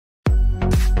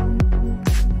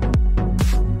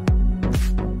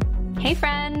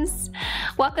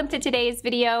Welcome to today's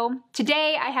video.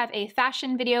 Today I have a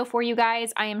fashion video for you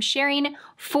guys. I am sharing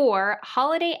 4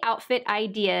 holiday outfit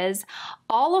ideas,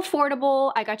 all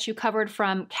affordable. I got you covered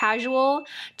from casual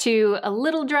to a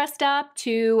little dressed up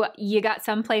to you got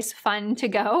someplace fun to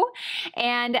go.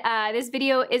 And this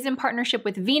video is in partnership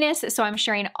with Venus, so I'm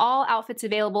sharing all outfits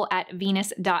available at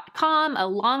venus.com, a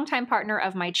longtime partner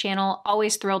of my channel.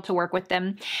 Always thrilled to work with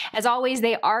them. As always,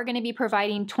 they are going to be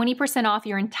providing 20% off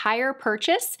your entire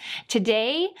purchase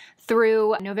today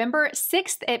through November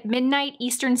 6th at midnight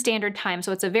Eastern Standard Time.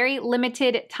 So it's a very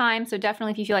limited time. So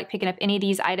definitely if you feel like picking up any of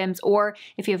these items, or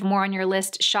if you have more on your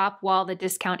list, shop while the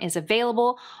discount is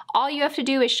available. All you have to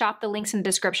do is shop the links in the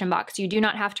description box. You do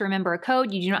not have to remember a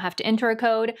code. You do not have to enter a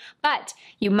code, but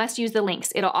you must use the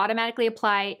links. It'll automatically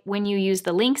apply when you use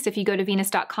the links. If you go to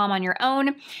venus.com on your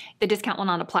own, the discount will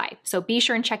not apply. So be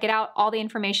sure and check it out. All the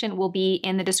information will be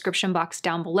in the description box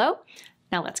down below.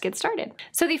 Now let's get started.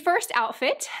 So the first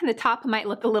outfit, the top might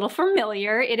look a little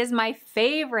familiar. It is my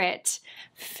favorite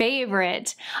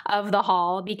of the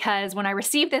haul because when I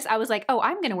received this, I was like, oh,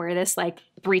 I'm gonna wear this like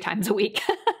 3 times a week.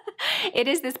 It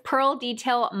is this pearl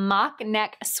detail mock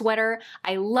neck sweater.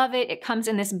 I love it. It comes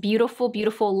in this beautiful,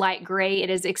 beautiful light gray. It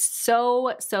is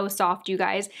so soft, you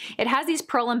guys. It has these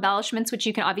pearl embellishments, which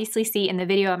you can obviously see in the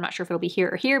video. I'm not sure if it'll be here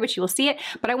or here, but you will see it.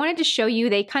 But I wanted to show you,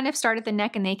 they kind of start at the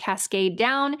neck and they cascade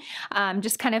down,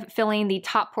 just kind of filling the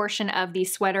top portion of the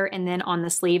sweater and then on the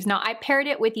sleeves. Now, I paired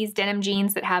it with these denim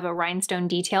jeans that have a rhinestone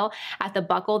detail at the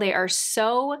buckle. They are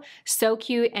so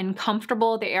cute and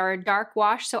comfortable. They are a dark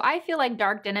wash, so I feel like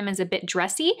dark denim is a bit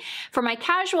dressy. For my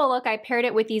casual look, I paired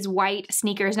it with these white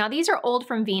sneakers. Now these are old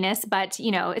from Venus, but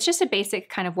you know, it's just a basic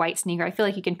kind of white sneaker. I feel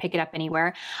like you can pick it up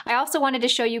anywhere. I also wanted to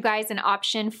show you guys an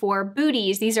option for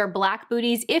booties. These are black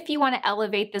booties. If you want to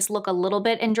elevate this look a little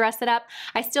bit and dress it up,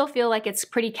 I still feel like it's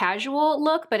pretty casual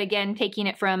look, but again, taking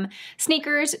it from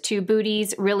sneakers to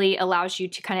booties really allows you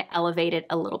to kind of elevate it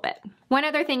a little bit. One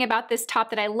other thing about this top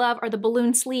that I love are the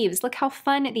balloon sleeves. Look how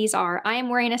fun these are. I am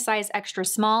wearing a size extra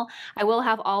small. I will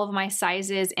have all of my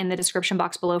sizes in the description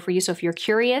box below for you, so if you're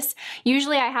curious.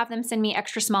 Usually I have them send me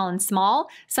extra small and small.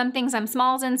 Some things I'm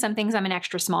smalls in, some things I'm an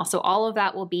extra small, so all of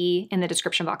that will be in the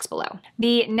description box below.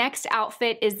 The next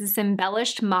outfit is this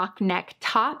embellished mock neck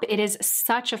top. It is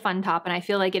such a fun top, and I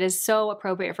feel like it is so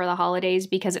appropriate for the holidays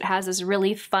because it has this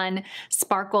really fun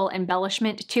sparkle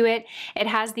embellishment to it. It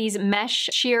has these mesh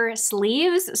sheer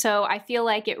sleeves, so I feel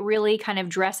like it really kind of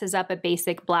dresses up a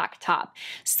basic black top.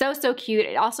 So cute.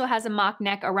 It also has a mock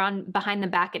neck around behind the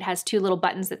back. It has 2 little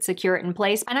buttons that secure it in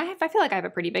place, and I feel like I have a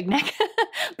pretty big neck,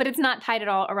 but it's not tight at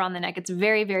all around the neck. It's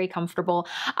very comfortable.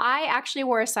 I actually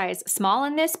wore a size small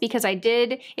in this because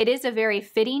it is a very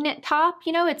fitting top,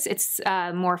 you know, it's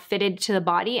more fitted to the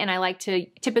body, and I like to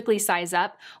typically size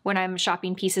up when I'm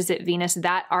shopping pieces at Venus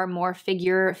that are more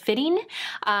figure fitting.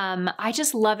 I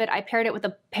just love it. I paired it with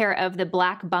a pair of the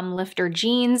black bum lifter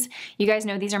jeans. You guys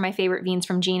know these are my favorite jeans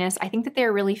from Venus. I think that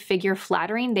they're really figure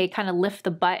flattering. They kind of lift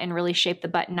the butt and really shape the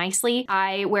butt nicely.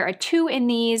 I wear a 2 in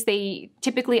these.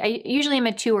 I usually am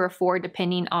a 2 or a 4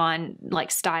 depending on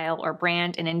like style or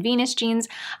brand, and in Venus jeans,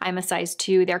 I'm a size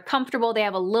 2. They're comfortable. They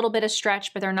have a little bit of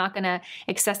stretch, but they're not gonna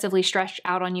excessively stretch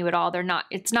out on you at all.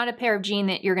 It's not a pair of jeans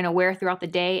that you're gonna wear throughout the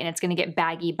day and it's gonna get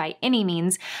baggy by any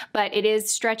means, but it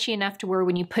is stretchy enough to where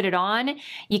when you put it on,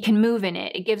 you can move in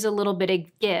it. It gives a little bit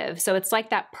of give. So it's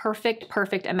like that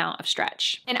perfect amount of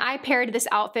stretch. And I paired this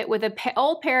outfit with an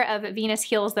old pair of Venus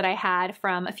heels that I had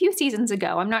from a few seasons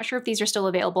ago. I'm not sure if these are still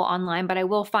available online, but I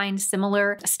will find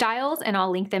similar styles and I'll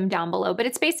link them down below. But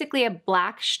it's basically a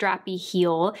black strappy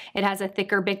heel. It has a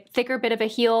thicker bit of a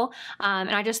heel. And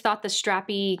I just thought the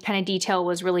strappy kind of detail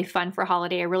was really fun for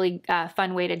holiday, a really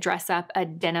fun way to dress up a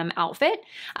denim outfit.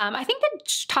 I think the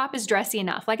top is dressy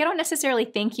enough. Like I don't necessarily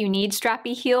think you need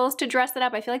strappy heels to dress it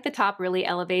up. I feel like the top really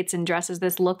elevates and dresses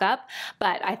this look up,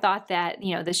 but I thought that,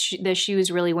 you know, the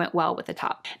shoes really went well with the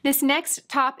top. This next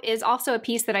top is also a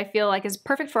piece that I feel like is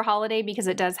perfect for holiday because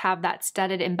it does have that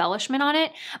studded embellishment on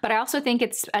it, but I also think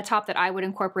it's a top that I would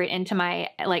incorporate into my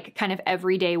like kind of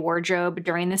everyday wardrobe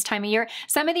during this time of year.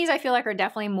 Some of these I feel like are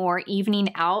definitely more evening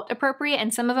out appropriate,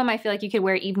 and some of them I feel like you could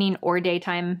wear evening or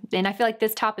daytime, and I feel like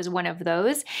this top is one of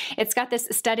those. It's got this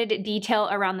studded detail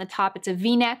around the top. It's a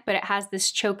V-neck, but it has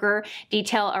this choker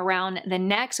detail around the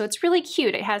neck, so it's really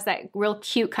cute. It has that real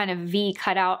cute kind of V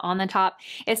cutout on the top.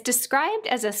 It's described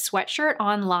as a sweatshirt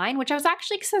online, which I was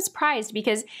actually surprised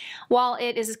because while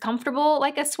it is comfortable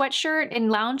like a sweatshirt in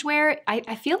loungewear,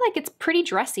 I feel like it's pretty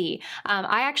dressy.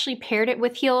 I actually paired it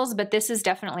with heels, but this is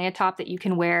definitely a top that you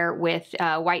can wear with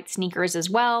white sneakers as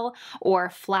well, or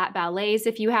flat ballets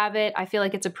if you have it. I feel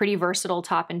like it's a pretty versatile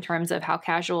top in terms of how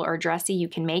casual or dressy you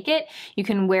can make it. You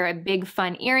can wear a big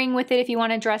fun earring with it if you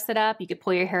want to dress it up. You could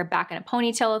pull your hair back in a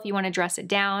ponytail if you want to dress it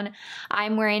down.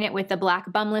 I'm wearing it with the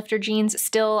black bum lifter jeans.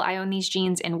 Still, I own these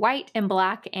jeans in white and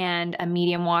black and a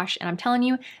medium wash, and I'm telling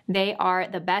you, they are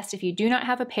the best. If you do not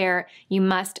have a pair, you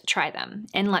must try them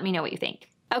and let me know what you think.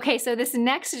 Okay, so this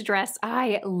next dress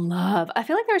I love. I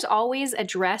feel like there's always a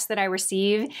dress that I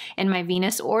receive in my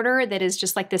Venus order that is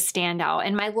just like the standout.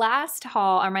 In my last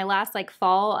haul, or my last like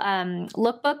fall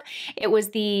lookbook, it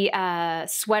was the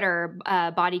sweater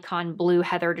bodycon blue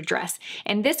heathered dress.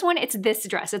 And this one, it's this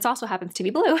dress. It also happens to be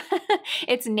blue.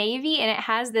 It's navy and it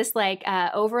has this like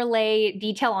overlay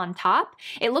detail on top.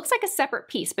 It looks like a separate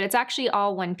piece, but it's actually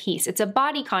all one piece. It's a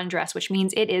bodycon dress, which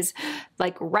means it is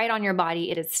like right on your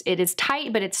body. It is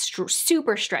tight, but it's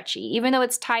super stretchy. Even though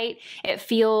it's tight, it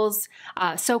feels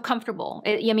so comfortable.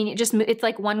 I mean, it's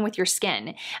like one with your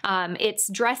skin. It's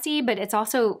dressy, but it's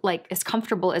also like as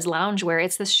comfortable as loungewear.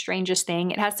 It's the strangest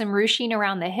thing. It has some ruching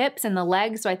around the hips and the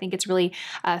legs, so I think it's really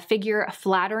figure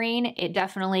flattering. It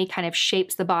definitely kind of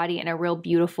shapes the body in a real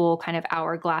beautiful kind of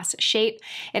hourglass shape.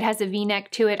 It has a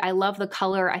V-neck to it. I love the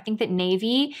color. I think that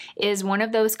navy is one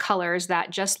of those colors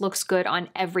that just looks good on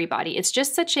everybody. It's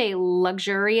just such a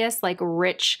luxurious, like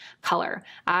rich color.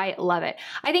 I love it.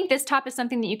 I think this top is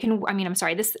something that you can,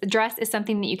 this dress is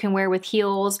something that you can wear with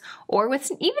heels or with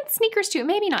even sneakers too.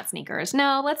 Maybe not sneakers.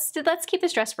 No, let's keep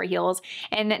this dress for heels.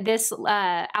 And this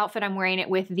outfit, I'm wearing it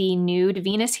with the nude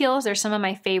Venus heels. They're some of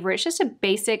my favorites. Just a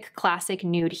basic classic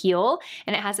nude heel,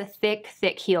 and it has a thick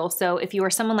heel. So if you are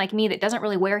someone like me that doesn't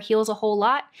really wear heels a whole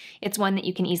lot, it's one that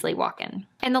you can easily walk in.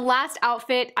 And the last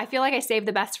outfit, I feel like I saved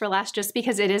the best for last just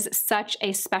because it is such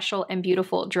a special and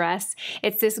beautiful dress.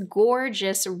 It's this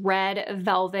gorgeous red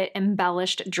velvet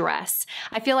embellished dress.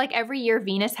 I feel like every year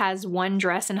Venus has one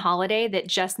dress in holiday that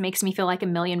just makes me feel like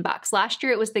 $1,000,000. Last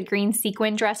year it was the green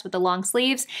sequin dress with the long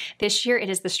sleeves. This year it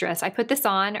is this dress. I put this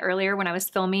on earlier when I was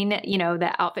filming, you know,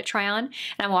 the outfit try on, and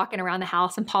I'm walking around the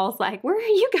house and Paul's like, "Where are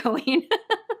you going?"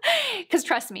 Because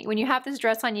trust me, when you have this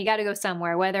dress on, you got to go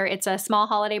somewhere, whether it's a small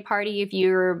holiday party, if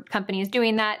your company is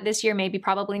doing that this year, maybe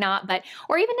probably not, but,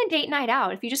 or even a date night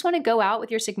out. If you just want to go out with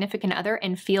your significant other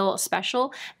and feel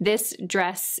special, this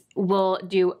dress will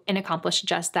do and accomplish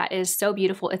just that. It is so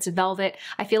beautiful. It's velvet.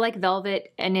 I feel like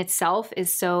velvet in itself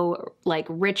is so like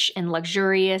rich and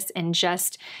luxurious and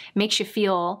just makes you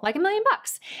feel like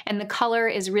 $1,000,000. And the color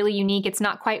is really unique. It's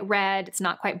not quite red. It's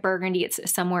not quite burgundy. It's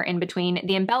somewhere in between.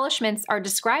 The embellishments are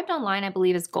described online, I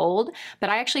believe, as gold, but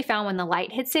I actually found when the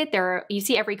light hits it, you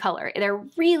see every color. They're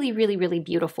really, really, really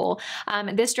beautiful.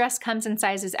 This dress comes in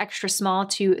sizes extra small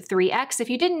to 3X. If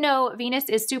you didn't know, Venus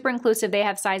is super inclusive. They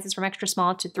have sizes from extra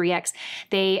small to 3X.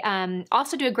 They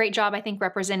also do a great job, I think,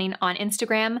 representing on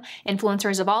Instagram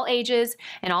influencers of all ages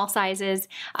and all sizes.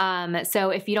 So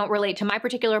if you don't relate to my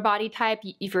particular body type,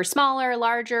 if you're smaller,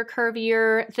 larger,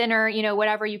 curvier, thinner, you know,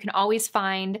 whatever, you can always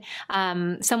find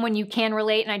someone you can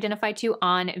relate and identify to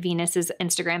on Venus's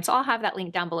Instagram. So I'll have that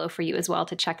link down below for you as well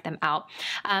to check them out.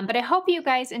 But I hope you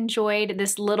guys enjoyed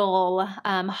this little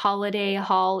holiday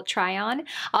haul try on.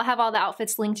 I'll have all the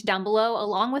outfits linked down below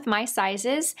along with my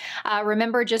sizes.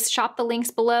 Remember, just shop the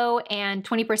links below and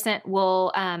 20%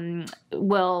 will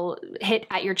hit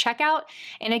at your checkout.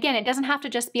 And again, it doesn't have to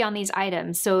just be on these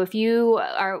items. So if you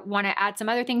want to add some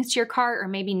other things to your cart, or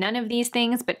maybe none of these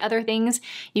things, but other things,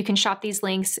 you can shop these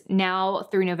links now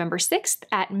through November 6th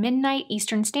at midnight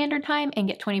Eastern Standard Time and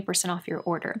get 20% off your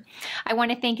order. I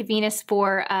want to thank Venus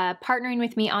for partnering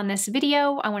with me on this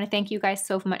video. I want to thank you guys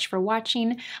so much for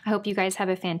watching. I hope you guys have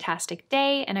a fantastic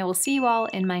day, and I will see you all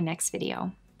in my next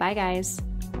video. Bye, guys.